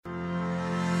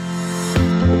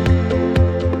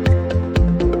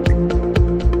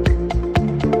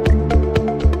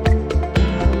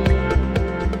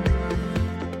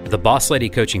Boss Lady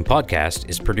Coaching Podcast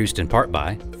is produced in part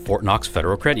by Fort Knox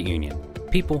Federal Credit Union,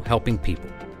 people helping people.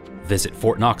 Visit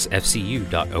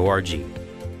fortknoxfcu.org.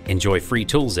 Enjoy free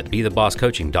tools at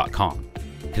BeTheBossCoaching.com.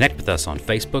 Connect with us on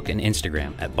Facebook and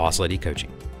Instagram at Boss Lady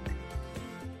Coaching.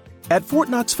 At Fort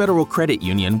Knox Federal Credit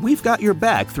Union, we've got your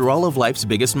back through all of life's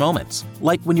biggest moments.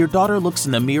 Like when your daughter looks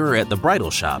in the mirror at the bridal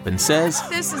shop and says,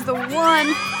 "This is the one."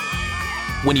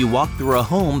 When you walk through a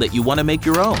home that you want to make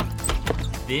your own.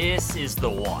 This is the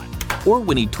one. Or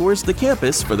when he tours the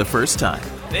campus for the first time.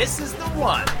 This is the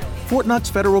one. Fort Knox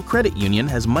Federal Credit Union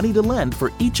has money to lend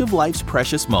for each of life's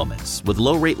precious moments, with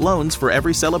low-rate loans for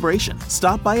every celebration.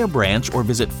 Stop by a branch or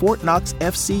visit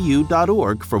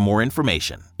fortknoxfcu.org for more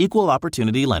information. Equal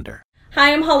Opportunity Lender.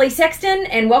 Hi, I'm Holly Sexton,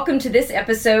 and welcome to this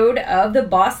episode of the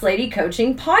Boss Lady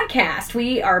Coaching Podcast.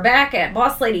 We are back at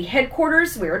Boss Lady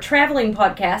headquarters. We're a traveling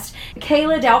podcast.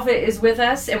 Kayla Dalfit is with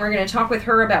us, and we're going to talk with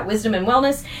her about wisdom and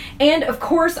wellness. And, of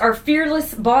course, our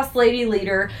fearless Boss Lady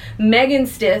leader, Megan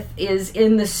Stith, is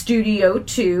in the studio,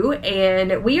 too.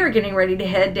 And we are getting ready to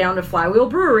head down to Flywheel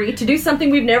Brewery to do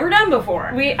something we've never done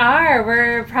before. We are.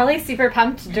 We're probably super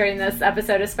pumped during this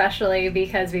episode, especially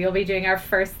because we will be doing our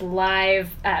first live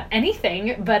anything,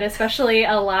 but especially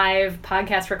a live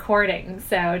podcast recording.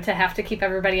 So to have to keep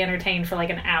everybody entertained for like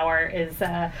an hour is,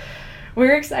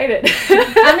 we're excited.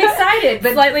 I'm excited,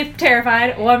 but slightly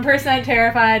terrified. 1%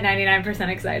 terrified, 99%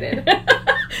 excited.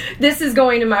 This is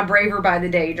going to my Braver by the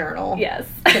Day journal. Yes.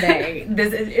 Today.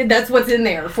 That's what's in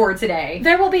there for today.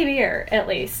 There will be beer, at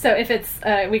least. So if it's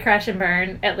we crash and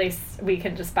burn, at least we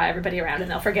can just buy everybody around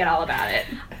and they'll forget all about it.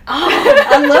 Oh,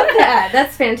 I love that.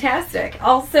 That's fantastic.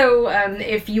 Also,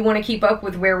 if you want to keep up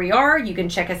with where we are, you can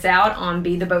check us out on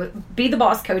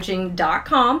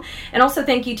BeTheBossCoaching.com. And also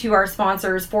thank you to our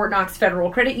sponsors, Fort Knox Federal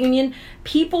Credit Union,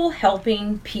 people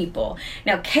helping people.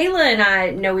 Now, Kayla and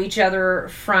I know each other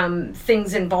from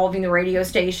things involving the radio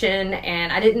station,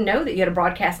 and I didn't know that you had a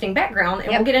broadcasting background,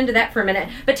 and We'll get into that for a minute.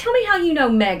 But tell me how you know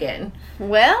Megan.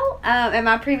 Well, at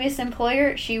my previous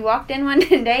employer, she walked in one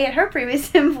day at her previous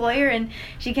employer, and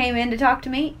she came in to talk to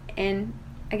me, and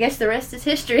I guess the rest is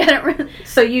history. I don't really.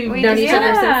 So you've known each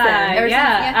other since then. Ever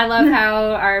since, I love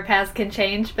how our paths can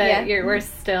change, but we're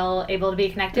still able to be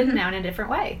connected now in a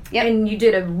different way. Yep. And you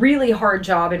did a really hard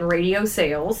job in radio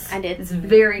sales. I did. It's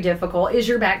very difficult. Is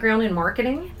your background in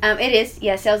marketing? It is.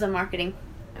 Yeah, sales and marketing.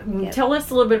 Yep. Tell us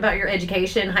a little bit about your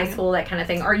education, high school, that kind of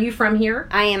thing. Are you from here?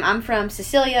 I am. I'm from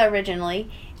Cecilia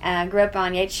originally. Grew up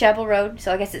on Yates Chapel Road,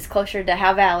 so I guess it's closer to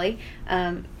Howe Valley.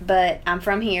 But I'm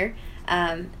from here.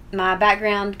 My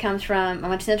background comes from, I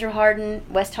went to Central Hardin,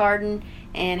 West Hardin,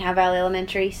 and Howe Valley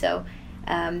Elementary. So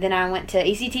then I went to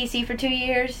ECTC for 2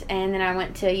 years, and then I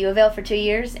went to U of L for 2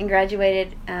 years and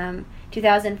graduated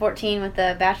 2014 with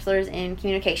a bachelor's in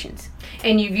communications.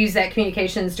 And you've used that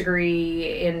communications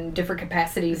degree in different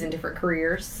capacities in different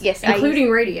careers? Yes. Including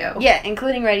radio? Yeah,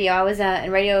 including radio. I was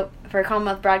in radio for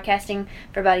Commonwealth Broadcasting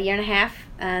for about a year and a half.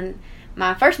 And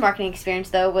my first marketing experience,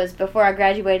 though, was before I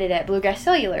graduated at Bluegrass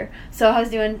Cellular. So I was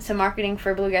doing some marketing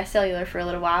for Bluegrass Cellular for a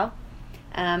little while.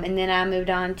 And then I moved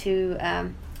on to a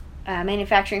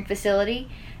manufacturing facility.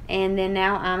 And then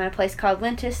now I'm at a place called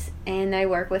Lentis, and I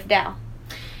work with Dow.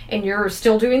 And you're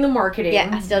still doing the marketing. Yeah,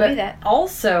 I still do that.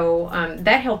 Also,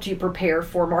 that helped you prepare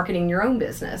for marketing your own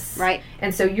business. Right.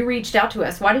 And so you reached out to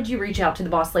us. Why did you reach out to the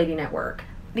Boss Lady Network?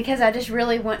 Because I just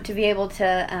really want to be able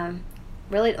to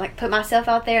really put myself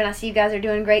out there, and I see you guys are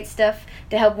doing great stuff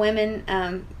to help women,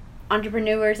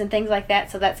 entrepreneurs and things like that.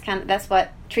 So that's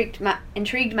what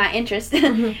intrigued my interest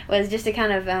was just to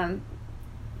kind of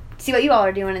see what you all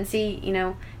are doing and see,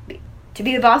 to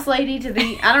be the boss lady, to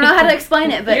be, I don't know how to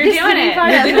explain it, but you're doing it.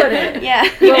 You're doing it. Yeah.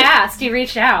 You asked, you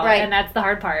reached out, right. And that's the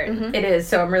hard part. Mm-hmm. It is,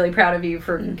 so I'm really proud of you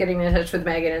for getting in touch with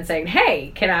Megan and saying,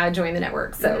 hey, can I join the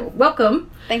network? So welcome.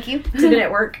 Thank you. To the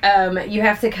network. You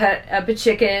have to cut up a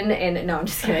chicken, and no, I'm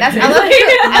just kidding. I love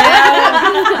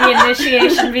it. The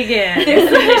initiation begins.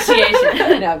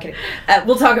 Initiation. No, I'm kidding.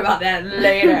 We'll talk about that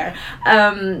later.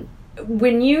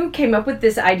 When you came up with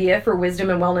this idea for wisdom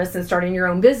and wellness and starting your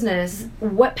own business,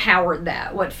 what powered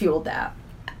that? What fueled that?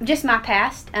 Just my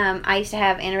past. I used to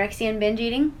have anorexia and binge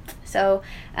eating. So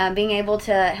being able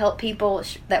to help people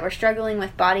that were struggling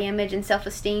with body image and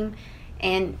self-esteem,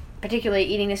 and particularly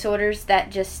eating disorders, that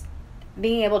just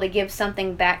being able to give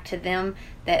something back to them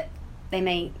that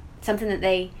something that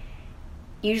they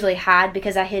usually hide,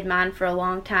 because I hid mine for a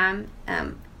long time,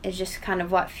 is just kind of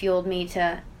what fueled me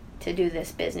to do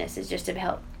this business, is just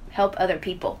to help other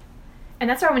people. And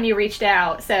that's why when you reached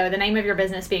out, so the name of your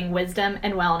business being Wisdom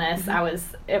and Wellness,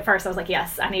 at first I was like,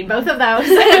 yes, I need both of those.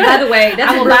 By the way,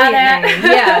 that's a brilliant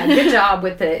name. Yeah, good job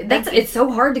with it. It's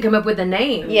so hard to come up with a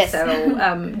name. Yes.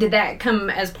 So did that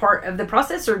come as part of the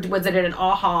process, or was it an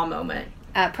aha moment?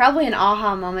 Probably an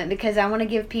aha moment, because I want to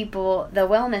give people the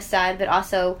wellness side, but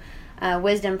also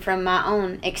wisdom from my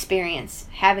own experience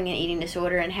having an eating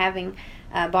disorder and having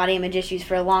body image issues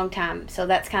for a long time. So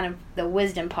that's kind of the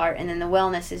wisdom part, and then the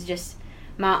wellness is just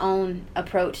my own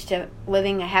approach to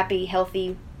living a happy,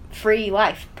 healthy, free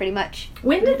life, pretty much.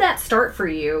 When did that start for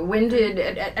you? When did,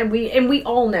 and we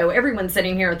all know, everyone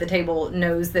sitting here at the table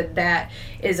knows that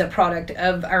is a product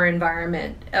of our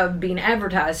environment, of being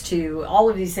advertised to. All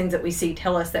of these things that we see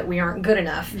tell us that we aren't good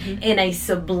enough in a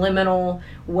subliminal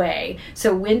way.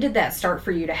 So when did that start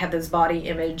for you to have those body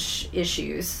image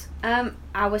issues?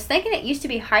 I was thinking it used to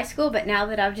be high school, but now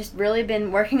that I've just really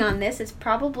been working on this, it's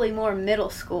probably more middle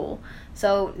school.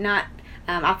 So not,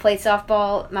 I played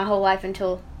softball my whole life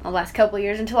until the last couple of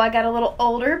years, until I got a little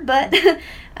older, but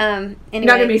anyway.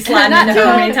 Not going to be sliding into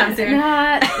home anytime soon.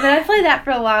 But I played that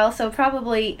for a while, so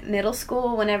probably middle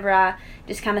school, whenever I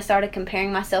just kind of started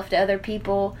comparing myself to other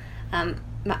people, my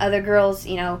other girls,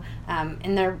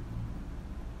 in their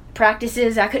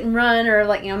practices, I couldn't run, or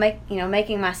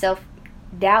making myself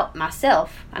doubt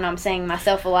myself. I know I'm saying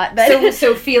myself a lot, but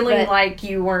so feeling like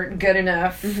you weren't good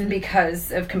enough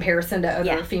because of comparison to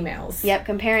other females. Yep,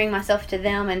 comparing myself to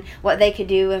them and what they could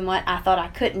do and what I thought I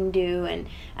couldn't do,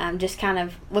 and just kind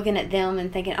of looking at them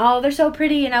and thinking, oh, they're so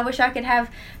pretty, and I wish I could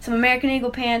have some American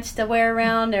Eagle pants to wear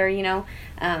around, or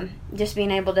just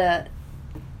being able to.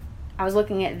 I was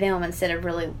looking at them instead of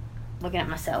really looking at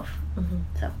myself.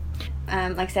 So,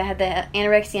 like I said, I had the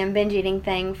anorexia and binge eating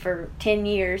thing for 10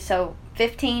 years. So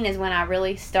 15 is when I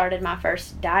really started my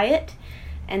first diet,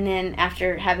 and then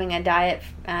after having a diet,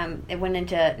 it went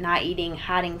into not eating,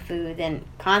 hiding food, then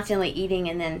constantly eating,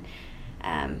 and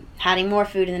then hiding more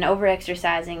food, and then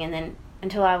over-exercising, and then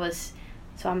until I was,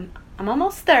 so I'm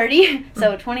almost 30,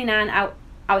 so 29,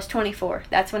 I was 24.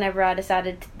 That's whenever I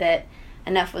decided that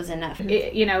enough was enough.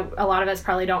 A lot of us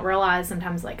probably don't realize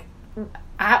sometimes, like,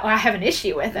 I have an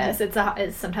issue with this.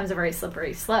 It's sometimes a very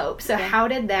slippery slope. So how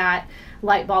did that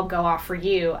light bulb go off for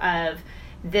you of,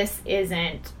 this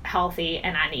isn't healthy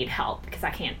and I need help because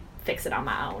I can't fix it on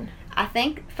my own? I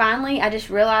think finally I just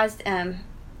realized,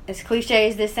 as cliche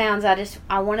as this sounds,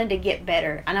 I wanted to get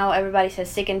better. I know everybody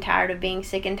says sick and tired of being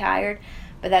sick and tired,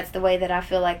 but that's the way that I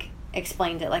feel like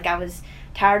explains it. Like, I was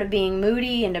tired of being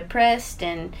moody and depressed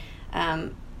and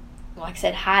like I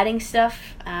said, hiding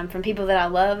stuff from people that I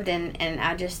loved, and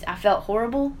I felt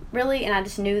horrible, really, and I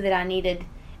just knew that I needed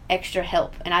extra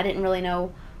help, and I didn't really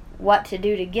know what to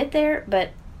do to get there, but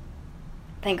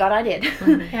thank God I did.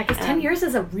 Yeah, because 10 years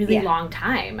is a really long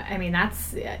time. I mean,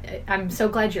 I'm so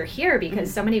glad you're here,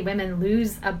 because so many women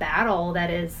lose a battle that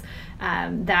is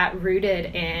that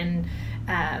rooted in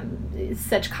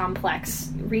such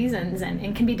complex reasons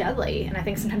and can be deadly, and I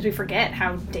think sometimes we forget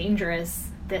how dangerous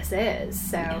this is.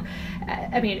 So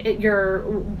I mean,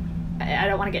 I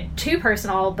don't want to get too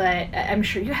personal, but I'm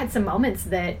sure you had some moments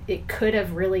that it could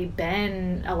have really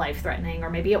been a life-threatening, or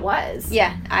maybe it was.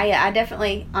 Yeah, I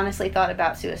definitely honestly thought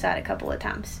about suicide a couple of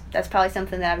times. That's probably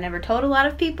something that I've never told a lot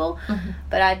of people,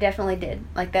 but I definitely did.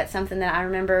 Like, that's something that I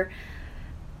remember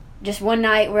just one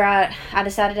night where I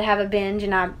decided to have a binge,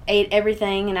 and I ate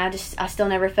everything, and I still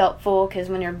never felt full, because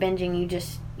when you're binging,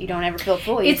 you don't ever feel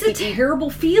full. It's a terrible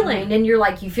feeling, and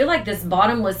you feel like this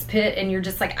bottomless pit, and you're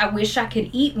just like, I wish I could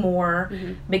eat more,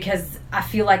 because I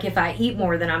feel like if I eat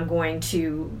more, then I'm going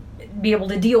to be able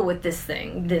to deal with this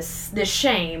thing, this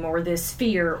shame, or this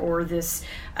fear, or this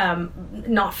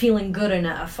not feeling good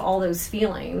enough, all those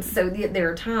feelings. So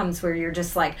there are times where you're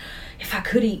just like, if I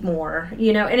could eat more,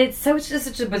 and it's just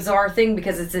such a bizarre thing,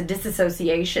 because it's a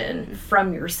disassociation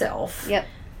from yourself. Yep.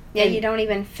 Yeah, you don't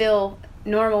even feel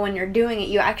normal when you're doing it.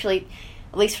 You actually,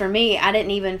 at least for me, I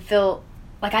didn't even feel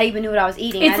like I even knew what I was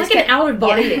eating. It's like an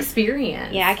out-of-body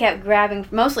experience. Yeah, I kept grabbing,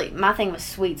 mostly my thing was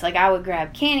sweets. Like, I would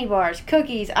grab candy bars,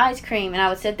 cookies, ice cream, and I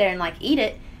would sit there and like eat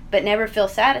it, but never feel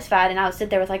satisfied. And I would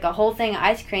sit there with like a whole thing of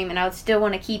ice cream, and I would still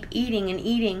want to keep eating and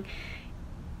eating.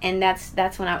 And that's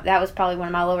when that was probably one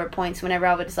of my lower points, whenever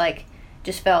I was like,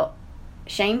 just felt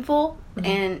shameful,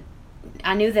 and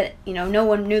I knew that, no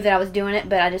one knew that I was doing it,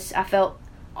 but I felt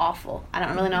awful. I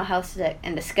don't really know how else to,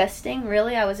 and disgusting,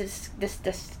 really. I was just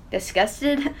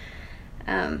disgusted.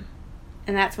 And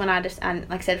that's when I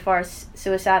like I said, as far as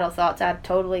suicidal thoughts, I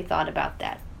totally thought about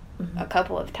that a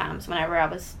couple of times whenever I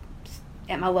was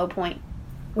at my low point.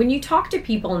 When you talk to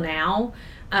people now,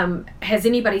 has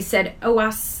anybody said, oh,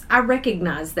 I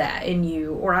recognize that in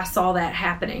you, or I saw that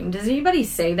happening? Does anybody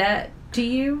say that to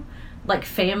you? Like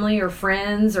family or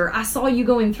friends, or I saw you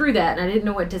going through that and I didn't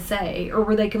know what to say, or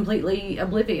were they completely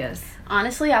oblivious?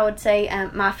 Honestly, I would say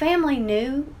my family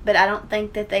knew, but I don't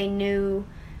think that they knew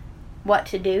what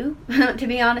to do. To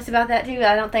be honest about that too,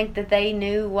 I don't think that they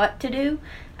knew what to do.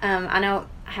 I know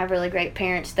I have really great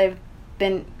parents. They've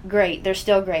been great. They're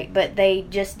still great, but they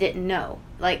just didn't know.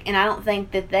 And I don't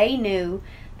think that they knew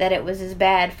that it was as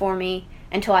bad for me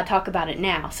until I talk about it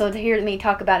now. So to hear me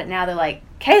talk about it now, they're like,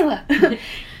 Kayla.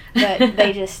 But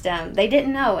they just they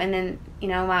didn't know. And then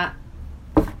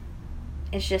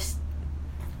it's just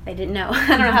they didn't know. I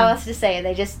don't know how else to say it.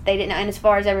 They didn't know. And as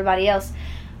far as everybody else,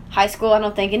 high school, I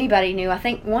don't think anybody knew. I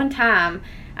think one time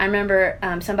I remember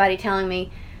somebody telling me,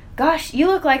 gosh, you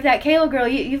look like that Kayla girl.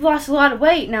 You've lost a lot of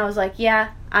weight. And I was like,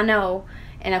 yeah, I know.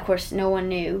 And of course no one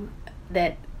knew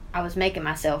that I was making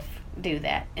myself do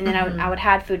that. And then I would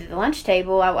hide food at the lunch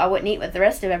table. I wouldn't eat with the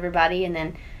rest of everybody. And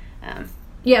then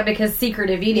yeah, because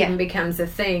secretive eating becomes a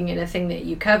thing, and a thing that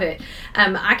you covet.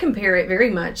 I compare it very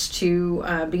much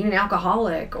to being an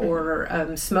alcoholic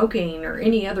or smoking or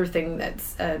any other thing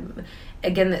that's,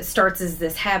 again, that starts as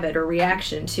this habit or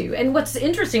reaction to. And what's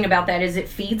interesting about that is it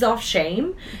feeds off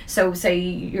shame. So say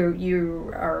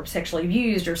you are sexually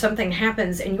abused or something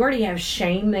happens and you already have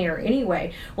shame there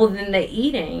anyway. Well, then the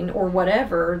eating or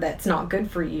whatever that's not good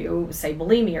for you, say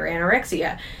bulimia or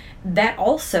anorexia, that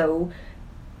also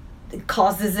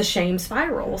causes a shame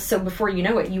spiral. So before you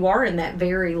know it, you are in that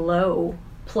very low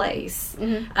place.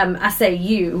 I say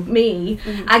me,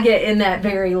 I get in that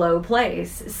very low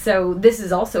place. So this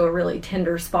is also a really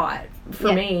tender spot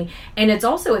for me. And it's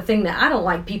also a thing that I don't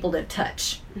like people to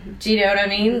touch. Do you know what I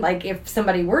mean? Like if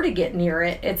somebody were to get near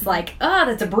it, it's like, oh,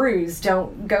 that's a bruise.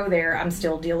 Don't go there. I'm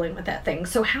still dealing with that thing.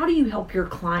 So how do you help your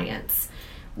clients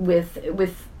with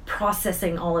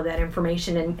processing all of that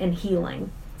information and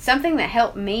healing? Something that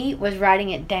helped me was writing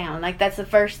it down. That's the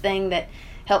first thing that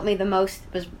helped me the most,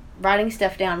 was writing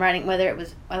stuff down. Writing whether I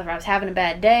was having a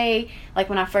bad day,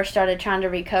 when I first started trying to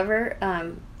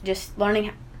recover, just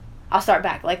learning. I'll start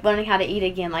back, learning how to eat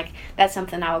again. That's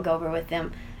something I will go over with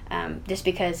them, just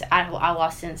because I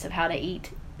lost sense of how to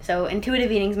eat. So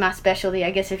intuitive eating is my specialty,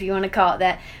 I guess, if you want to call it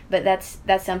that. But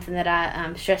that's something that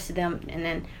I stress to them. And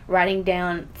then writing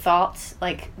down thoughts,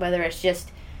 whether it's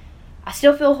just, I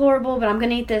still feel horrible, but I'm going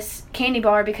to eat this candy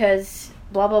bar because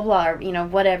blah, blah, blah, or,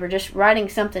 whatever. Just writing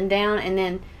something down, and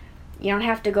then you don't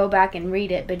have to go back and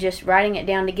read it, but just writing it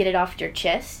down to get it off your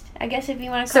chest, I guess, if you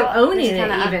want to call it. So owning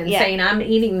it saying, I'm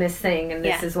eating this thing, and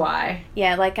this is why.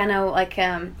 Yeah, I know,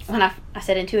 when I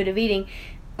said intuitive eating,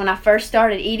 when I first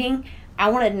started eating, I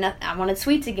wanted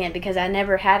sweets again because I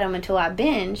never had them until I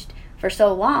binged for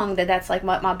so long that's what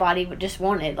my body just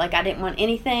wanted. I didn't want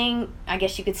anything, I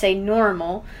guess you could say,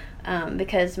 normal,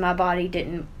 because my body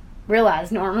didn't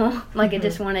realize normal. It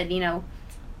just wanted,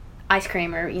 ice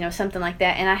cream or, something like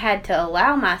that. And I had to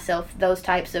allow myself those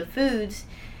types of foods,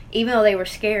 even though they were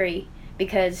scary,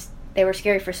 because they were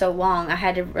scary for so long. I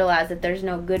had to realize that there's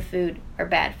no good food or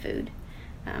bad food.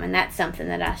 And that's something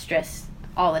that I stress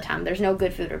all the time. There's no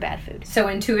good food or bad food. So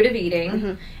intuitive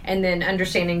eating, and then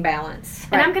understanding balance.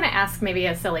 And I'm going to ask maybe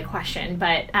a silly question,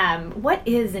 but what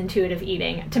is intuitive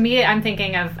eating? To me, I'm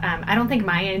thinking of, I don't think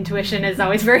my intuition is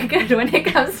always very good when it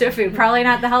comes to food. Probably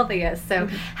not the healthiest. So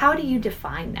how do you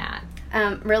define that?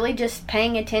 Really just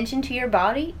paying attention to your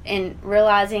body and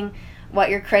realizing what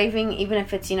you're craving, even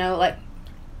if it's,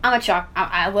 I love chocolate.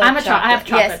 I have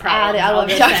chocolate problems. I love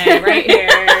chocolate. Right here.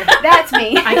 That's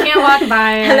me. I can't walk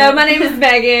by. Hello, my name is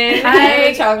Megan. I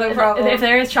have a chocolate problem. If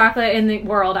there is chocolate in the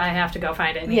world, I have to go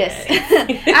find it. Yes.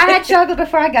 I had chocolate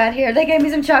before I got here. They gave me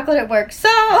some chocolate at work. So,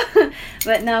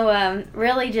 but no,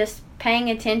 really just paying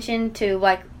attention to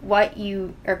what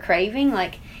you are craving.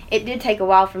 It did take a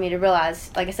while for me to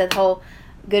realize, like I said, the whole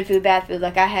good food, bad food. I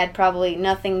had probably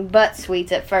nothing but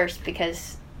sweets at first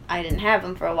because I didn't have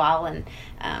them for a while, and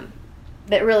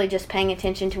but really just paying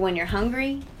attention to when you're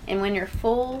hungry and when you're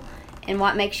full and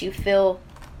what makes you feel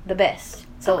the best.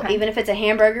 So even if it's a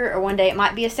hamburger or one day it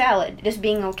might be a salad, just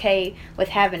being okay with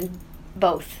having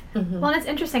both. Well, and it's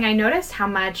interesting. I noticed how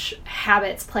much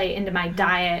habits play into my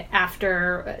diet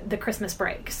after the Christmas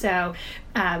break. So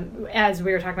as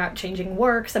we were talking about changing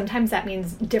work, sometimes that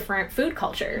means different food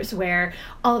cultures, where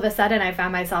all of a sudden I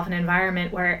found myself in an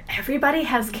environment where everybody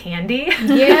has candy.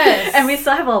 Yes. And we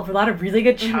still have a lot of really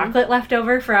good chocolate left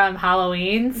over from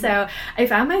Halloween. So I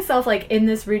found myself in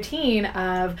this routine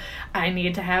of, I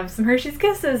need to have some Hershey's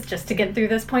Kisses just to get through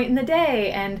this point in the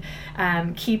day,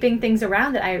 and keeping things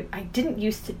around that I didn't didn't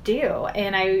used to do.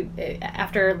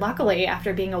 And luckily,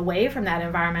 after being away from that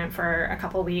environment for a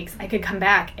couple of weeks, I could come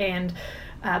back and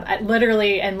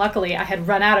luckily I had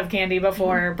run out of candy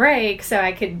before break, so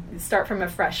I could start from a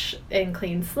fresh and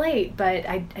clean slate. But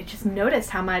I just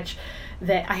noticed how much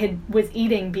that I was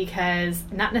eating because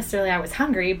not necessarily I was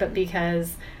hungry, but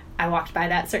because I walked by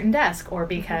that certain desk, or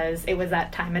because it was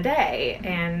that time of day.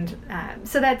 And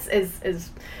so that's as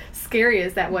scary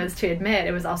as that was to admit.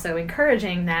 It was also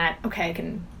encouraging that, okay, I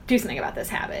can do something about this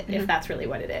habit if that's really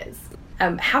what it is.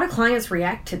 How do clients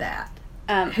react to that?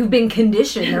 Who've been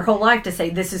conditioned their whole life to say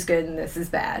this is good and this is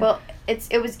bad? Well, it's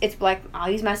like,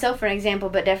 I'll use myself for an example,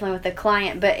 but definitely with the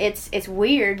client. But it's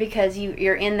weird because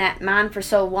you're in that mind for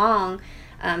so long.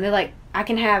 They're like, I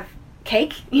can have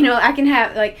cake, I can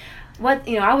have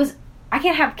I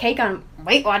can't have cake on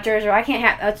Weight Watchers, or I can't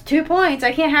have, that's 2 points,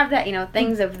 I can't have that,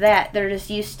 things of that. They're just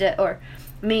used to, or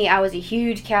me, I was a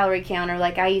huge calorie counter.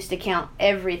 Like, I used to count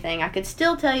everything. I could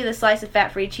still tell you the slice of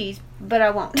fat-free cheese, but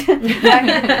I won't.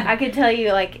 I could tell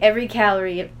you, like, every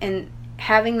calorie, and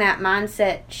having that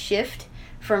mindset shift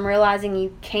from realizing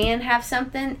you can have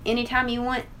something anytime you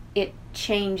want, it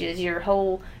changes your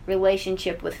whole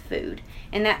relationship with food.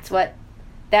 And that's what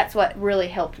really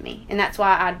helped me. And that's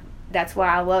why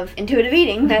I love intuitive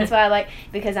eating. That's why I like,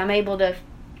 because I'm able to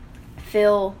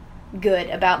feel good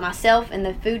about myself and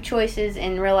the food choices,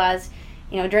 and realize,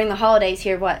 during the holidays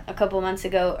here, a couple of months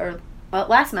ago, or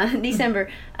last month, December,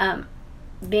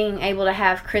 being able to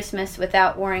have Christmas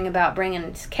without worrying about bringing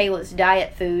Kayla's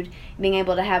diet food, being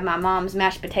able to have my mom's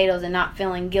mashed potatoes and not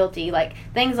feeling guilty, like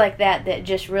things like that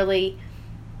just really,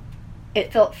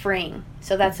 it felt freeing.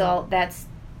 So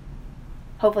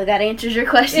hopefully that answers your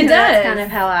question. It does. That's kind of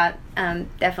how I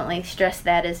definitely stress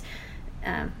that is,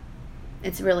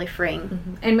 it's really freeing.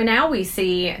 Mm-hmm. And now we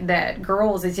see that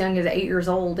girls as young as 8 years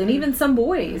old, and even some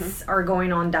boys are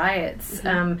going on diets.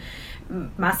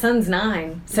 My son's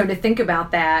 9, so to think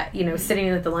about that, sitting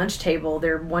at the lunch table,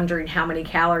 they're wondering how many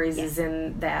calories is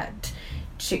in that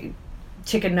chicken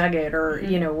nugget, or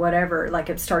whatever. Like,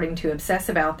 it's starting to obsess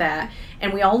about that.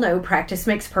 And we all know practice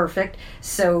makes perfect.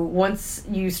 So once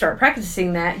you start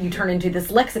practicing that, you turn into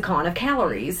this lexicon of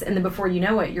calories, and then before you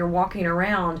know it, you're walking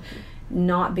around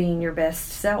not being your best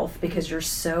self because you're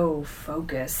so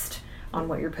focused on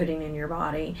what you're putting in your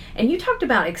body. And you talked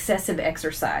about excessive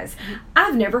exercise.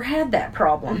 I've never had that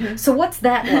problem. So what's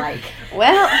that like?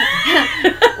 Well,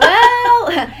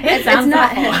 it sounds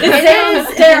not. It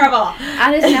sounds terrible.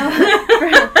 I just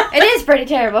know it is pretty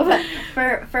terrible.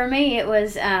 But for me, it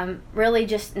was really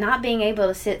just not being able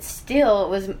to sit still. It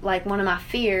was like one of my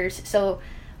fears. So,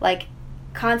 like,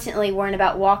 constantly worrying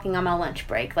about walking on my lunch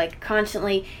break, like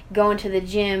constantly going to the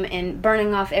gym and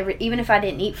burning off even if I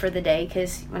didn't eat for the day,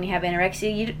 because when you have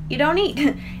anorexia, you don't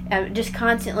eat. Just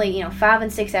constantly, 5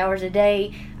 and 6 hours a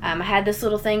day. I had this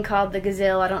little thing called the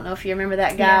Gazelle. I don't know if you remember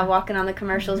that guy walking on the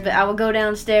commercials, but I would go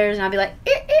downstairs and I'd be like,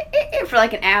 for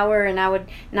like an hour, and I would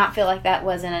not feel like that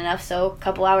wasn't enough. So a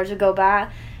couple hours would go by.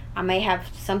 I may have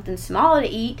something small to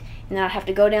eat, and then I'd have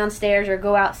to go downstairs or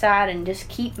go outside and just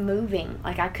keep moving.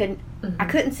 Like, I couldn't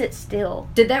sit still.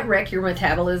 Did that wreck your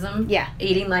metabolism? Yeah.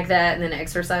 Eating like that and then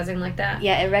exercising like that?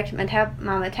 Yeah, it wrecked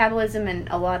my metabolism and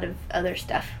a lot of other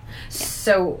stuff. Yeah.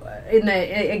 So, in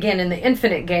the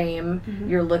infinite game,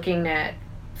 you're looking at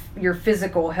your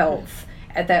physical health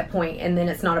at that point, and then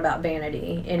it's not about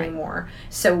vanity anymore.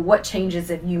 Right. So what changes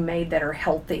have you made that are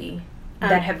healthy,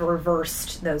 that have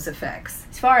reversed those effects?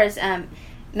 As far as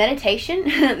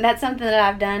meditation, that's something that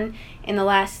I've done in the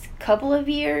last couple of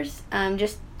years.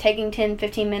 Just taking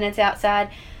 10-15 minutes outside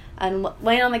and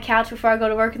laying on the couch before I go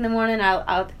to work in the morning.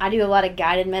 I do a lot of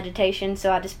guided meditation,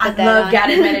 so I just put that on. I love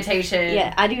guided meditation.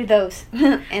 Yeah, I do those.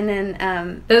 And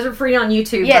then those are free on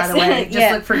YouTube, yes. by the way.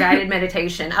 Just look for guided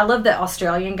meditation. I love the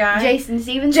Australian guy, Jason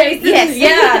Stevens. Yes.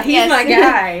 Yeah, he's my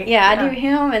guy. Yeah, I do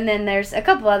him. And then there's a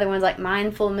couple other ones like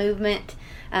mindful movement.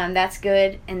 That's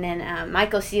good. And then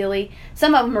Michael Seeley.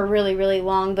 Some of them are really, really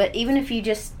long, but even if you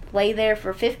just lay there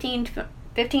for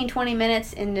 15-20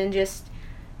 minutes and then just,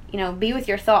 be with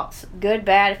your thoughts, good,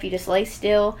 bad, if you just lay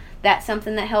still, that's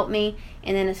something that helped me.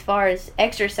 And then as far as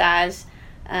exercise,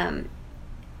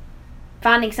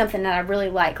 finding something that I really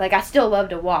like. Like, I still love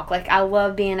to walk. Like, I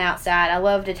love being outside. I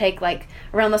love to take, like,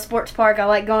 around the sports park. I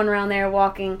like going around there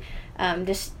walking,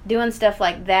 just doing stuff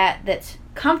like that that's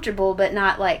comfortable but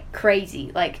not, like,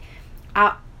 crazy. Like,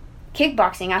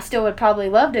 kickboxing, I still would probably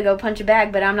love to go punch a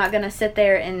bag, but I'm not going to sit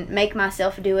there and make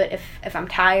myself do it if I'm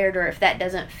tired or if that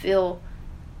doesn't feel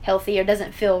healthy or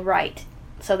doesn't feel right.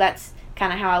 So that's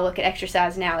kind of how I look at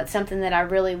exercise now. It's something that I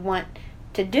really want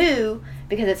to do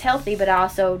because it's healthy, but I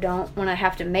also don't want to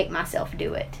have to make myself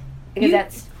do it. because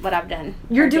that's what I've done.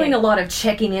 You're doing a lot of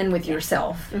checking in with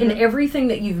yourself. In everything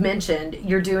that you've mentioned,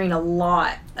 you're doing a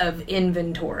lot of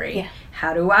inventory. Yeah.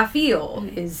 How do I feel?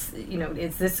 Is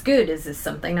this good? Is this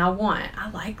something I want? I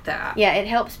like that. Yeah, it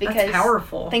helps because... That's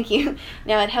powerful. Thank you.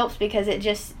 No, it helps because it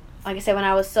just, like I said, when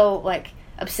I was so, like,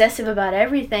 obsessive about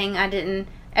everything, I didn't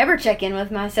ever check in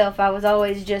with myself. I was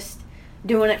always just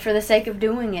doing it for the sake of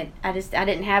doing it. I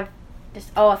didn't have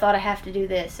I thought I have to do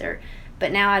this,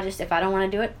 but now if I don't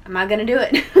want to do it, I'm not going to do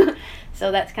it.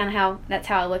 So that's kind of that's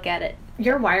how I look at it.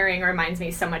 Your wiring reminds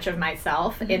me so much of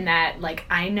myself in that, like,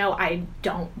 I know I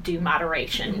don't do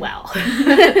moderation well.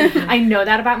 I know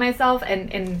that about myself,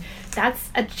 and that's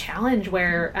a challenge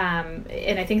where,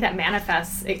 and I think that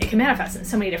it can manifest in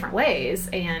so many different ways,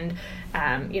 and,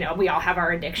 we all have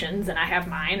our addictions, and I have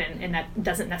mine, and that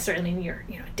doesn't necessarily mean you're,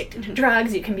 addicted to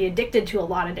drugs. You can be addicted to a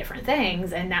lot of different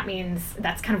things, and that means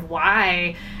that's kind of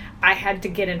why I had to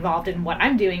get involved in what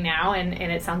I'm doing now, and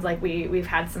it sounds like we've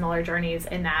had similar journeys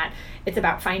in that it's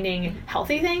about finding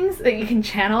healthy things that you can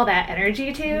channel that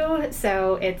energy to,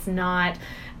 so it's not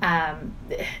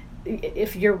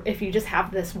if you just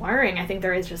have this wiring. I think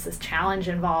there is just this challenge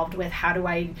involved with how do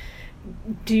I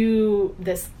do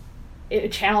this,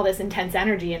 channel this intense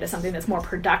energy into something that's more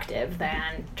productive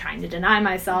than trying to deny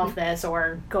myself this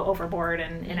or go overboard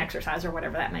and exercise or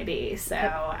whatever that may be. So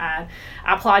I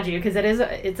applaud you, because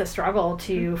it's a struggle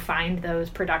to find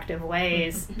those productive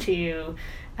ways to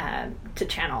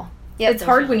channel. Yep. It's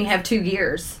hard when you have 2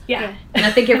 gears. Yeah. And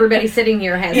I think everybody sitting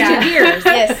here has 2 gears.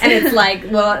 Yes. And it's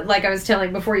like I was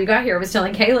telling before you got here, I was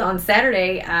telling Kayla on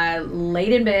Saturday, I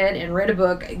laid in bed and read a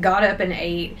book, got up and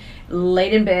ate,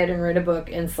 laid in bed and read a book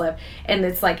and slept. And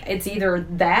it's like, it's either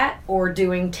that or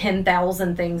doing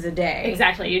 10,000 things a day.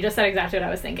 Exactly. You just said exactly what I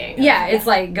was thinking. Yeah, it's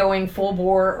like going full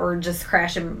bore or just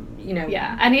crashing,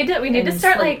 Yeah. We need to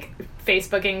start sleep.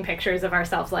 Facebooking pictures of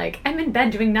ourselves, like, I'm in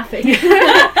bed doing nothing. Look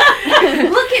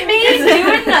at me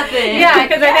doing nothing. Yeah,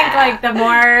 because I think, the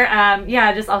more,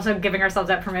 just also giving ourselves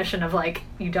that permission of,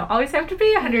 you don't always have to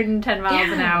be 110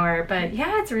 miles an hour. But,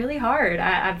 it's really hard.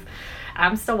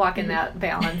 I'm still walking that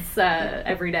balance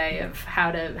every day of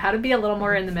how to be a little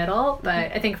more in the middle.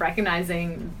 But I think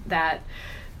recognizing that's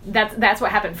what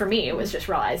happened for me. It was just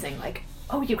realizing,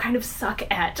 oh, you kind of suck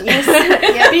at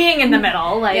being in the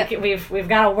middle. We've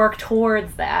got to work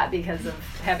towards that because of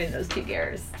having those 2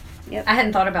 gears. Yep. I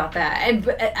hadn't thought about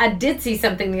that. I did see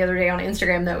something the other day on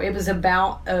Instagram, though. It was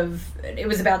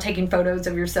about taking photos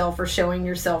of yourself or showing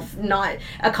yourself not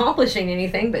accomplishing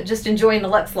anything, but just enjoying the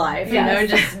Lux life.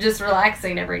 Yes. Just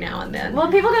relaxing every now and then. Well,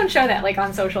 people don't show that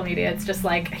on social media. It's just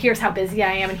here's how busy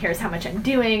I am, and here's how much I'm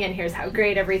doing, and here's how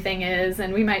great everything is.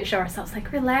 And we might show ourselves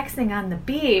relaxing on the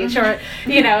beach, or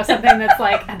something that's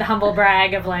the humble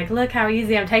brag of look how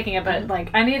easy I'm taking it. But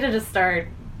I need to just start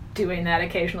doing that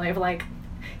occasionally. Of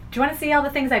do you want to see all the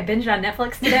things I binged on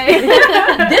Netflix today?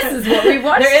 This is what we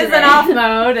watched There is today. an off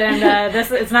mode, and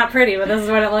it's not pretty, but this is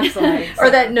what it looks like. So. Or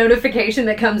that notification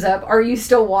that comes up, are you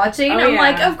still watching? I'm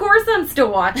like, of course I'm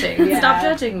still watching. Yeah. Stop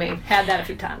judging me. Had that a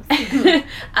few times.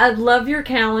 I love your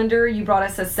calendar. You brought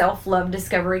us a self-love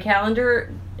discovery calendar.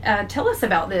 Tell us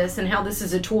about this and how this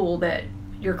is a tool that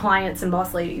your clients and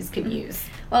boss ladies can use.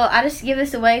 Well, I just give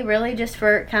this away really just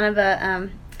for kind of a,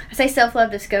 I say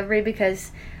self-love discovery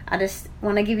because I just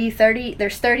want to give you 30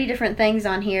 different things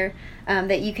on here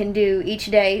that you can do each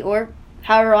day or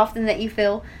however often that you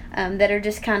feel that are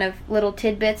just kind of little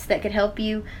tidbits that could help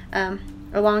you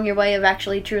along your way of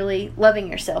actually truly loving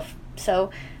yourself.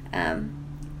 So I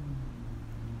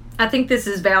think this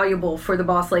is valuable for the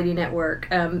Boss Lady Network.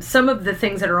 Some of the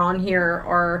things that are on here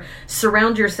are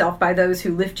surround yourself by those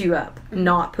who lift you up,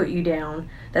 not put you down.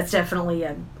 That's definitely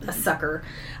a sucker.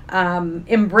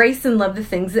 Embrace and love the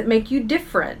things that make you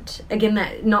different. Again,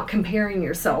 that not comparing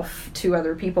yourself to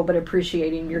other people, but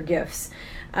appreciating your gifts.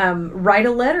 Write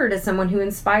a letter to someone who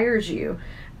inspires you.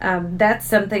 That's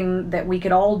something that we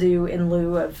could all do in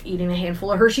lieu of eating a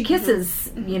handful of Hershey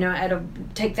Kisses.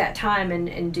 Take that time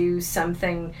and do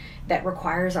something that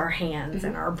requires our hands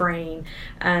and our brain.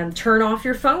 Turn off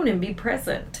your phone and be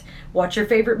present. Watch your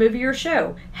favorite movie or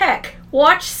show. Heck,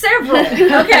 watch several.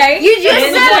 Okay, you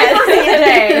just said it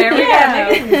today. There we go.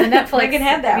 The Netflix. I can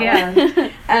have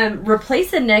that one.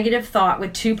 Replace a negative thought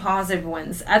with 2 positive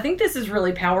ones. I think this is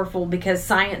really powerful because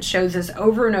science shows us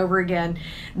over and over again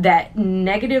that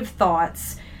negative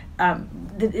thoughts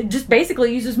it just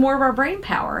basically uses more of our brain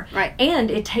power. Right. And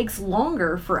it takes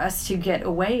longer for us to get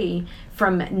away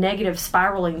from negative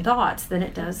spiraling thoughts than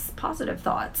it does positive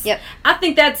thoughts. Yep. I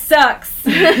think that sucks, for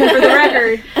the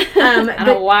record. I don't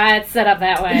know why it's set up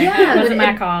that way. Yeah, It wasn't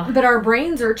my call. But our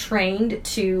brains are trained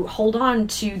to hold on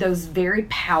to those very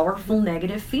powerful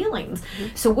negative feelings.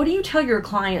 Mm-hmm. So what do you tell your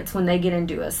clients when they get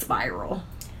into a spiral?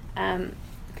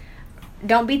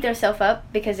 Don't beat themselves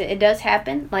up, because it does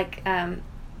happen. Like,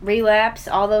 relapse,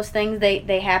 all those things,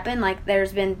 they happen. Like,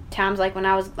 there's been times, like when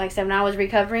I was, like I said, when I was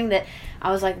recovering, that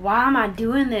I was like, why am I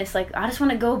doing this? Like, I just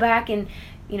want to go back and,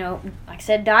 like I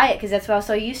said, diet, because that's what I was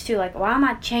so used to. Like, why am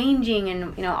I changing?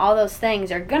 And, all those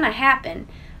things are going to happen.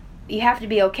 You have to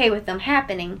be okay with them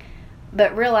happening,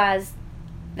 but realize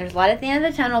there's light at the end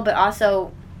of the tunnel, but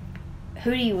also,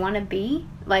 who do you want to be?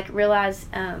 Like, realize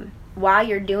why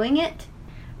you're doing it.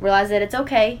 Realize that it's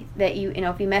okay that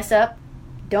if you mess up,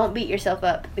 don't beat yourself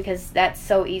up, because that's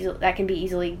so easy. That can be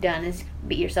easily done, is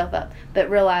beat yourself up. But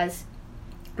realize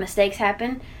mistakes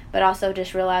happen, but also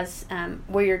just realize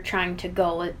where you're trying to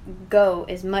go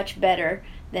is much better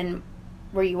than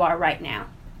where you are right now.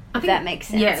 If that makes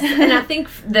sense. Yes, and I think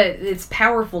that it's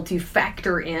powerful to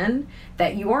factor in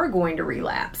that you are going to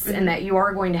relapse and that you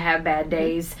are going to have bad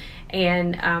days.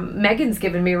 And Megan's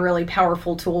given me a really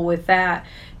powerful tool with that,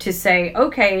 to say,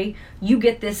 okay, you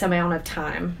get this amount of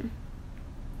time.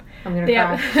 I'm going to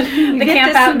cry. The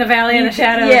camp out in the valley of the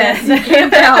shadow. Yes, you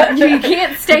camp out. You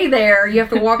can't stay there. You have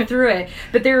to walk through it.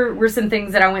 But there were some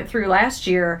things that I went through last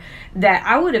year that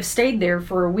I would have stayed there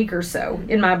for a week or so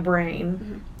in my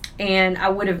brain. And I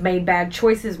would have made bad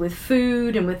choices with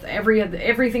food and with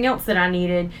everything else that I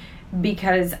needed,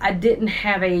 because I didn't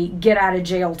have a get out of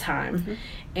jail time.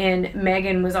 And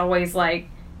Megan was always like,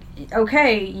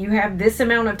 okay, you have this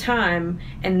amount of time,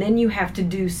 and then you have to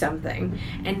do something.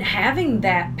 And having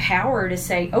that power to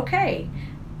say, okay,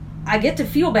 I get to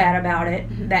feel bad about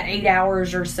it, that 8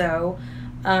 hours or so.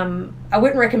 I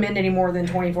wouldn't recommend any more than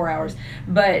 24 hours,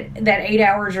 but that 8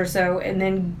 hours or so, and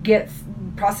then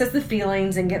process the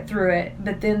feelings and get through it,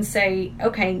 but then say,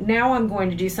 okay, now I'm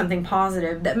going to do something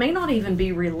positive that may not even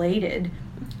be related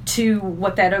to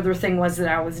what that other thing was that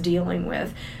I was dealing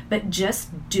with, but just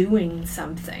doing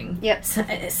something. Yep.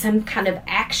 Some kind of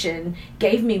action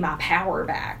gave me my power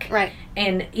back. Right.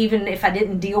 And even if I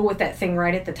didn't deal with that thing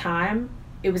right at the time,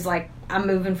 it was like, I'm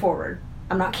moving forward.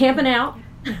 I'm not camping out.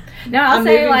 No, I'll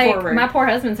say, like, forward. My poor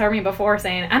husband's heard me before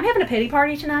saying, I'm having a pity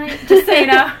party tonight, just so you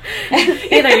know.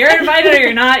 Either you're invited or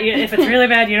you're not. If it's really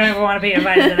bad, you don't even want to be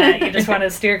invited to that. You just want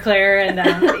to steer clear. And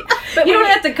but you don't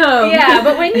have to come. Yeah,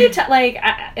 but when you,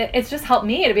 it's just helped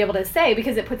me to be able to say,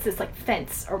 because it puts this, like,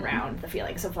 fence around the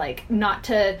feelings of, like, not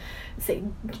to say,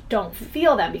 don't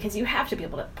feel them, because you have to be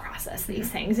able to process these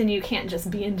things, and you can't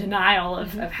just be in denial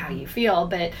of how you feel.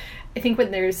 But I think when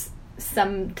there's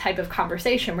some type of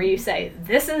conversation where you say,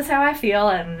 this is how I feel,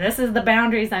 and this is the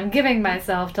boundaries I'm giving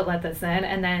myself to let this in,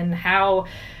 and then how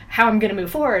I'm going to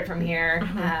move forward from here.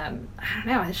 I don't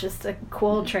know, it's just a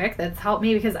cool trick that's helped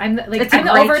me, because I'm the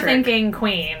overthinking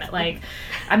queen. Like,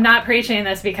 I'm not preaching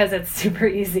this because it's super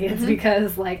easy. It's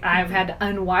because, like, I've had to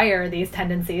unwire these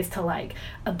tendencies to, like,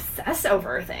 obsess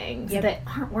over things that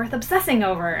aren't worth obsessing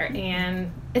over,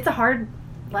 and it's a hard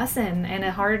lesson and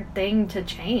a hard thing to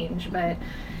change, but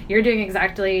you're doing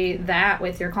exactly that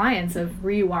with your clients, of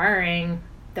rewiring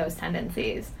those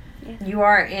tendencies. You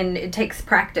are, and it takes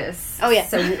practice. Oh, yeah.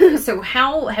 So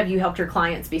how have you helped your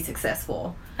clients be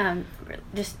successful?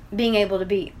 Just being able to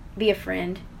be a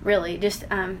friend, really. Just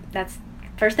that's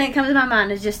first thing that comes to my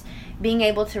mind, is just being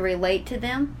able to relate to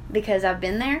them, because I've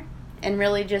been there, and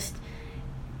really just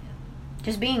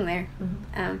being there.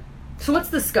 So what's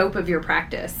the scope of your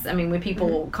practice? I mean, when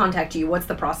people contact you, what's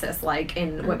the process like,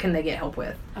 and what can they get help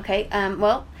with? Okay,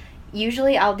 well,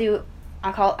 usually I'll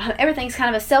call, everything's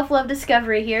kind of a self-love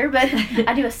discovery here, but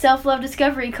I do a self-love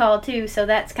discovery call too, so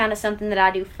that's kind of something that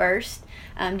I do first,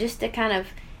 just to kind of,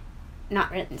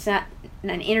 it's not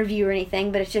an interview or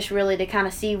anything, but it's just really to kind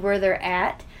of see where they're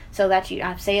at, so that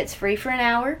I say it's free for an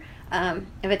hour.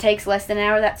 If it takes less than an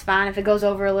hour, that's fine. If it goes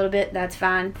over a little bit, that's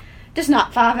fine. Just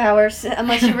not 5 hours,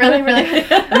 unless you really, really... Maybe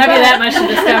that much to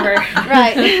discover.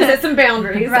 Right. Set some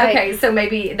boundaries. Right. Okay, so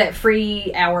maybe that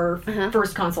free hour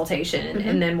first consultation,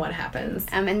 and then what happens?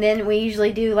 And then we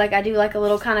usually do, I do a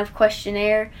little kind of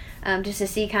questionnaire, just to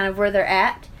see kind of where they're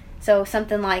at. So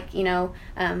something like,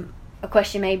 a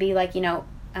question may be like,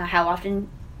 how often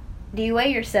do you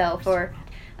weigh yourself? Or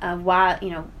why,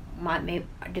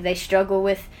 do they struggle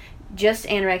with just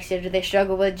anorexia? Do they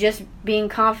struggle with just being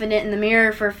confident in the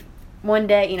mirror for one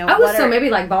day, whatever. So maybe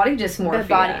like body dysmorphia.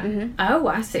 Body. Oh,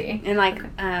 I see.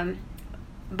 And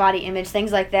body image,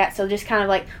 things like that. So just kind of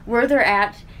like where they're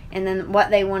at and then what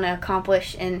they want to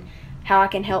accomplish and how I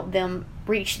can help them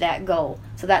reach that goal.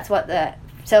 So that's what the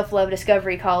self-love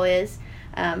discovery call is.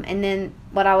 And then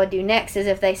what I would do next is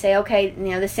if they say, okay,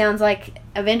 this sounds like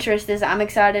of interest, I'm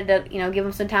excited to, give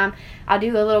them some time. I'll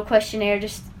do a little questionnaire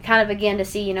just kind of again to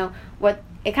see, what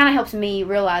it kind of helps me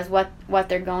realize what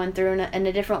they're going through in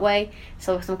a different way.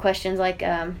 So some questions like,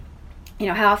 how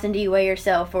often do you weigh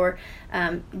yourself, or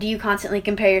do you constantly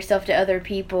compare yourself to other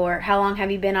people, or how long have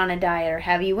you been on a diet, or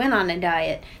have you went on a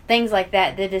diet, things like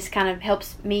that just kind of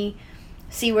helps me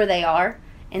see where they are.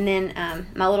 And then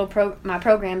my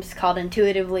program's called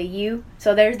Intuitively You.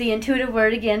 So there's the intuitive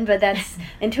word again, but that's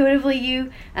Intuitively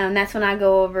You. That's when I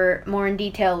go over more in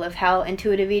detail of how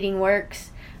intuitive eating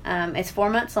works. It's 4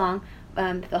 months long,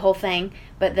 the whole thing.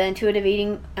 But the intuitive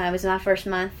eating was my first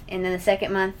month. And then the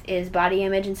second month is body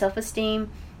image and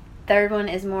self-esteem. Third one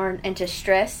is more into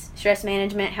stress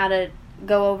management, how to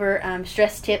go over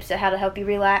stress tips of how to help you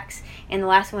relax. And the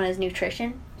last one is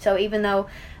nutrition. So even though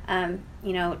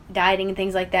dieting and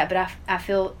things like that, but I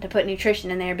feel to put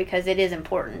nutrition in there because it is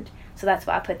important. So that's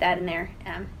why I put that in there.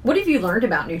 What have you learned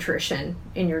about nutrition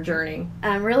in your journey?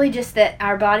 Really just that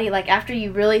our body, like after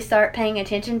you really start paying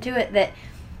attention to it, that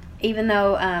even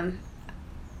though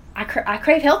I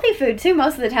crave healthy food too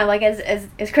most of the time, like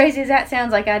as crazy as that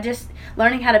sounds, like I just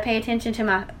learning how to pay attention to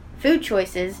my food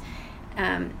choices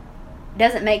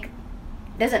doesn't make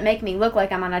me look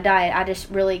like I'm on a diet. I just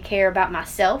really care about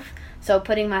myself. So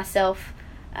putting myself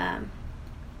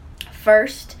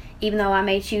first, even though I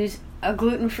may choose a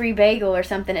gluten-free bagel or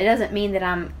something, it doesn't mean that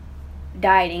I'm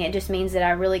dieting. It just means that I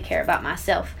really care about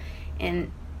myself.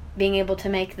 And being able to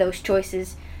make those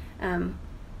choices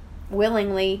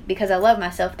willingly because I love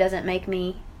myself doesn't make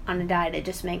me on a diet. It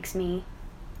just makes me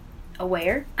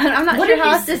aware. I'm not sure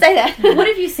how else to say that. What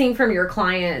have you seen from your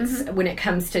clients when it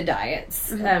comes to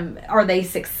diets? Are they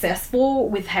successful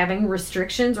with having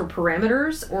restrictions or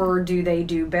parameters, or do they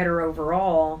do better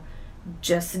overall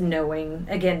just knowing,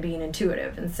 again, being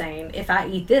intuitive and saying, if I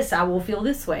eat this, I will feel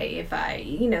this way? If I,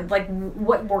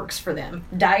 what works for them?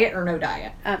 Diet or no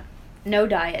diet? No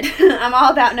diet. I'm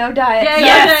all about no diet.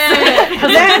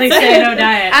 Definitely say no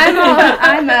diet.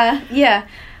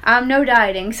 I'm no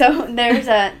dieting, so there's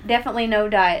definitely no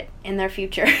diet in their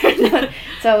future.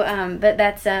 So, but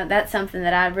that's something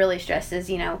that I really stress is,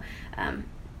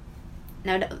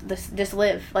 just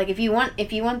live. Like if you want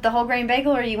the whole grain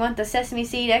bagel or you want the sesame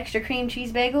seed extra cream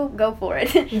cheese bagel, go for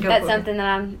it.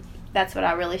 That's what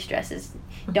I really stress is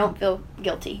don't feel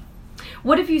guilty.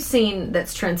 What have you seen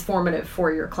that's transformative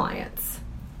for your clients?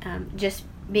 Just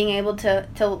being able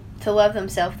to love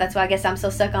themselves. That's why I guess I'm so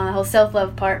stuck on the whole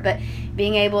self-love part, but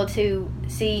being able to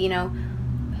see,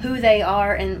 who they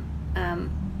are and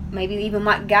maybe even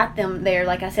what got them there.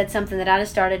 Like I said, something that I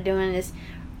just started doing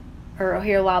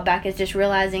here a while back is just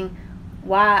realizing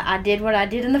why I did what I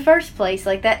did in the first place.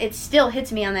 Like that, it still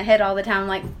hits me on the head all the time.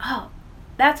 Like, oh,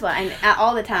 that's what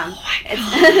all the time. Oh my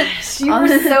gosh, you were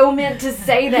so meant to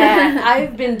say that.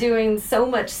 I've been doing so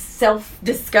much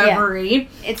self-discovery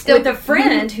with a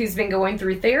friend who's been going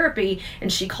through therapy,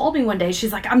 and she called me one day.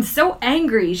 She's like, I'm so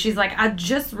angry. She's like, I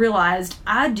just realized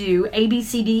I do A, B,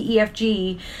 C, D, E, F,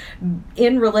 G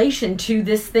in relation to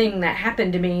this thing that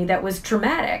happened to me that was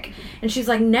traumatic. And she's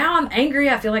like, now I'm angry.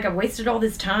 I feel like I've wasted all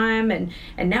this time, and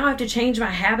now I have to change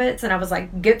my habits. And I was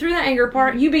like, get through the anger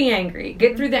part. You be angry.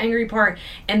 Get through the angry part.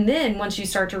 And then once you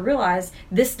start to realize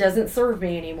this doesn't serve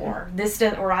me anymore,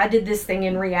 or I did this thing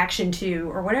in reaction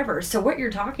to, or whatever. So what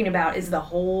you're talking about is the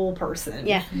whole person.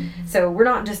 Yeah. So we're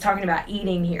not just talking about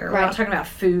eating here. We're not talking about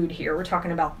food here. We're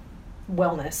talking about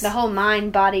wellness. The whole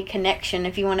mind-body connection,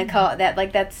 if you want to call it that.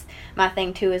 Like that's my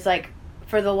thing too, is like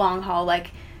for the long haul,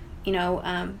 like, it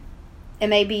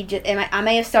may be I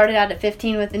may have started out at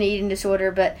 15 with an eating disorder,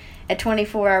 but at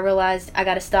 24 I realized I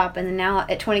got to stop. And then now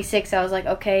at 26 I was like,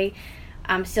 okay,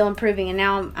 I'm still improving, and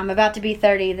now I'm about to be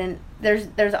 30. Then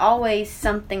there's always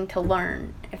something to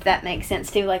learn, if that makes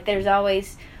sense too. Like there's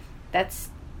always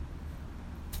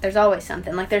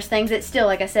something. Like there's things that still,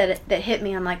 like I said, that hit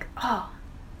me. I'm like, oh,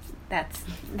 that's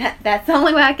the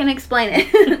only way I can explain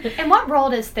it. And what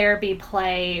role does therapy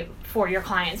play for your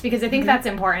clients? Because I think that's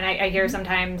important. I hear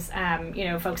sometimes,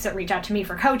 folks that reach out to me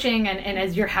for coaching, and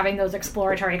as you're having those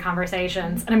exploratory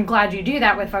conversations, and I'm glad you do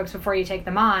that with folks before you take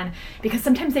them on, because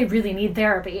sometimes they really need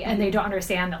therapy and they don't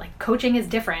understand that like coaching is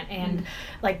different, and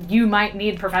like you might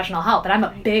need professional help. But I'm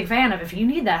a big fan of if you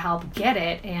need that help, get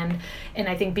it. And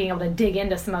I think being able to dig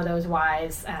into some of those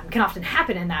whys can often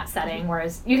happen in that setting,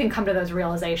 whereas you can come to those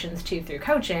realizations too through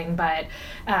coaching. But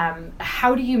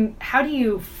how do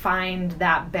you find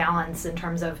that balance in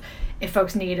terms of if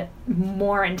folks need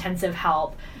more intensive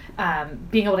help,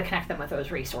 being able to connect them with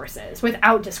those resources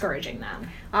without discouraging them.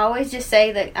 I always just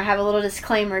say that I have a little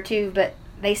disclaimer too, but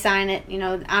they sign it.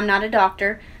 I'm not a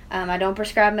doctor. I don't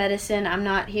prescribe medicine. I'm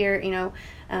not here,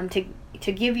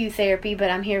 to give you therapy,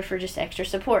 but I'm here for just extra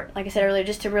support. Like I said earlier,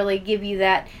 just to really give you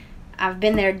that. I've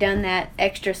been there, done that,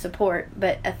 extra support.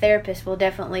 But a therapist will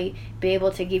definitely be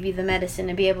able to give you the medicine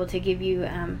and be able to give you,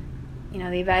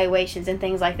 the evaluations and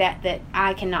things like that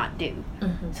I cannot do.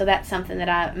 Mm-hmm. So that's something that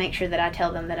I make sure that I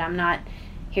tell them, that I'm not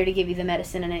here to give you the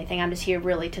medicine and anything. I'm just here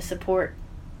really to support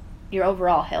your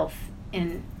overall health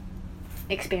and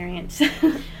experience.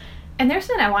 And there's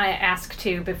something I want to ask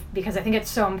too, because I think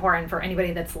it's so important for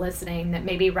anybody that's listening that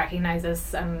maybe recognizes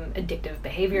some addictive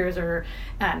behaviors or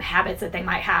habits that they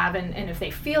might have, and if they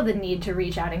feel the need to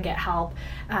reach out and get help,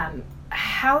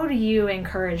 how do you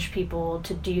encourage people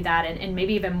to do that? And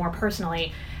maybe even more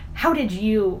personally, how did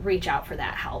you reach out for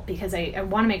that help? Because I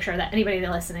want to make sure that anybody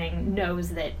that's listening knows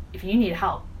that if you need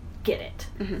help, get it.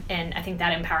 Mm-hmm. And I think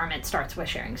that empowerment starts with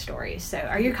sharing stories. So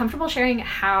are you comfortable sharing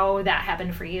how that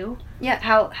happened for you? Yeah,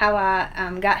 how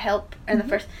I got help in the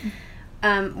first...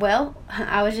 well,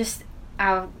 I was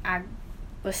I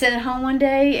was sitting at home one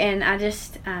day, and I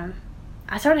just...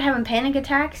 I started having panic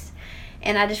attacks,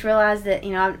 and I just realized that,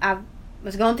 I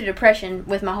was going through depression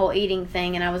with my whole eating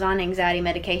thing, and I was on anxiety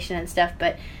medication and stuff,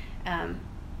 but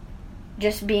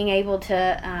just being able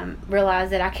to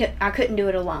realize that I couldn't do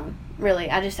it alone.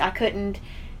 Really, I couldn't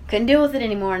deal with it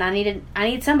anymore, and I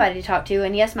needed somebody to talk to.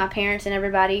 And yes, my parents and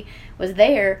everybody was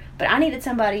there, but I needed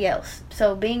somebody else.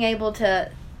 So being able to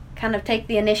kind of take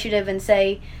the initiative and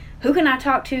say, who can I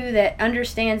talk to that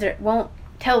understands or won't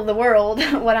tell the world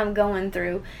what I'm going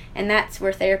through? And that's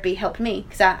where therapy helped me,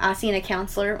 because I seen a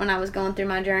counselor when I was going through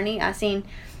my journey. I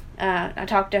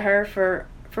talked to her for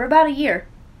about a year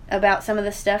about some of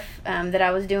the stuff that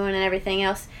I was doing and everything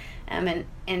else. And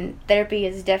therapy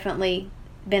is definitely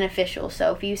beneficial.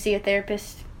 So if you see a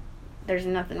therapist, there's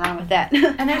nothing wrong with that.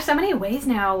 And there's so many ways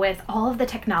now with all of the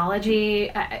technology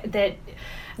that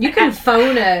you can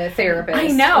phone a therapist. I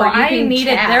know.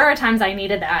 Chat. There are times I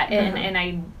needed that, and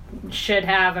I should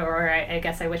have, or I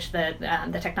guess I wish that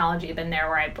the technology had been there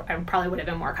where I probably would have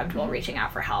been more comfortable reaching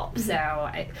out for help. Mm-hmm. So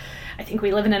I think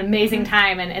we live in an amazing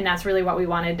time, and that's really what we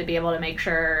wanted to be able to make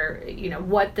sure,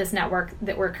 what this network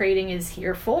that we're creating is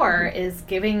here for, is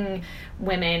giving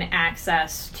women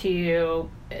access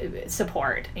to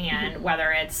support, and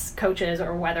whether it's coaches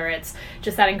or whether it's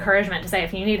just that encouragement to say,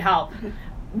 if you need help,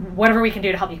 whatever we can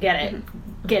do to help you get it,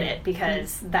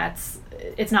 because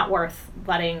it's not worth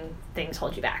letting things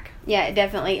hold you back. Yeah,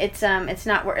 definitely. It's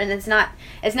not worth, and it's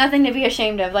nothing to be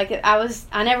ashamed of. Like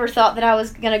I never thought that I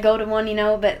was gonna go to one,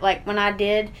 but like when I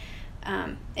did,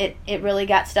 it really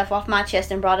got stuff off my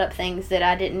chest and brought up things that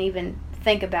I didn't even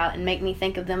think about, and make me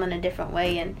think of them in a different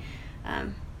way. And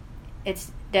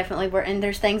it's definitely and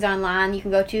there's things online you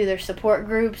can go to. There's support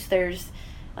groups. There's,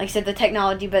 like I said, the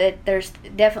technology, but there's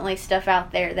definitely stuff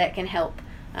out there that can help.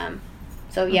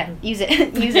 So yeah, use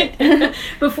it.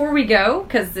 Before we go,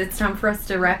 because it's time for us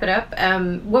to wrap it up,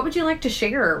 what would you like to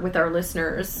share with our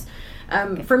listeners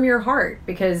from your heart?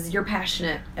 Because you're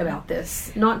passionate about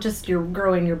this, not just your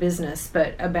growing your business,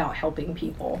 but about helping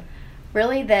people.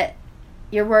 Really, that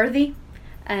you're worthy,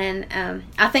 and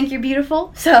I think you're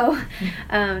beautiful. So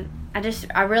I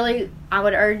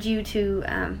would urge you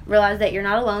to realize that you're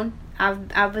not alone.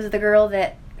 I was the girl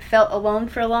that felt alone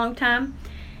for a long time.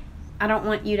 I don't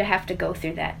want you to have to go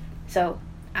through that. So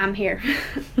I'm here.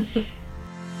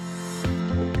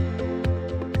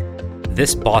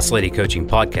 This Boss Lady Coaching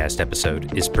Podcast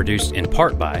episode is produced in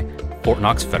part by Fort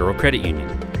Knox Federal Credit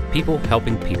Union, people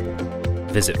helping people.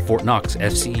 Visit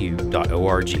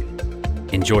fortknoxfcu.org.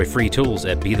 Enjoy free tools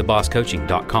at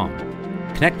BeTheBossCoaching.com.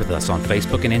 Connect with us on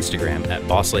Facebook and Instagram at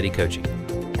Boss Lady Coaching.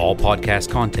 All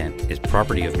podcast content is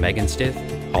property of Megan Stiff,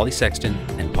 Holly Sexton,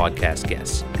 and podcast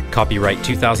guests. Copyright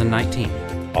 2019.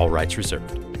 All rights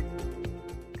reserved.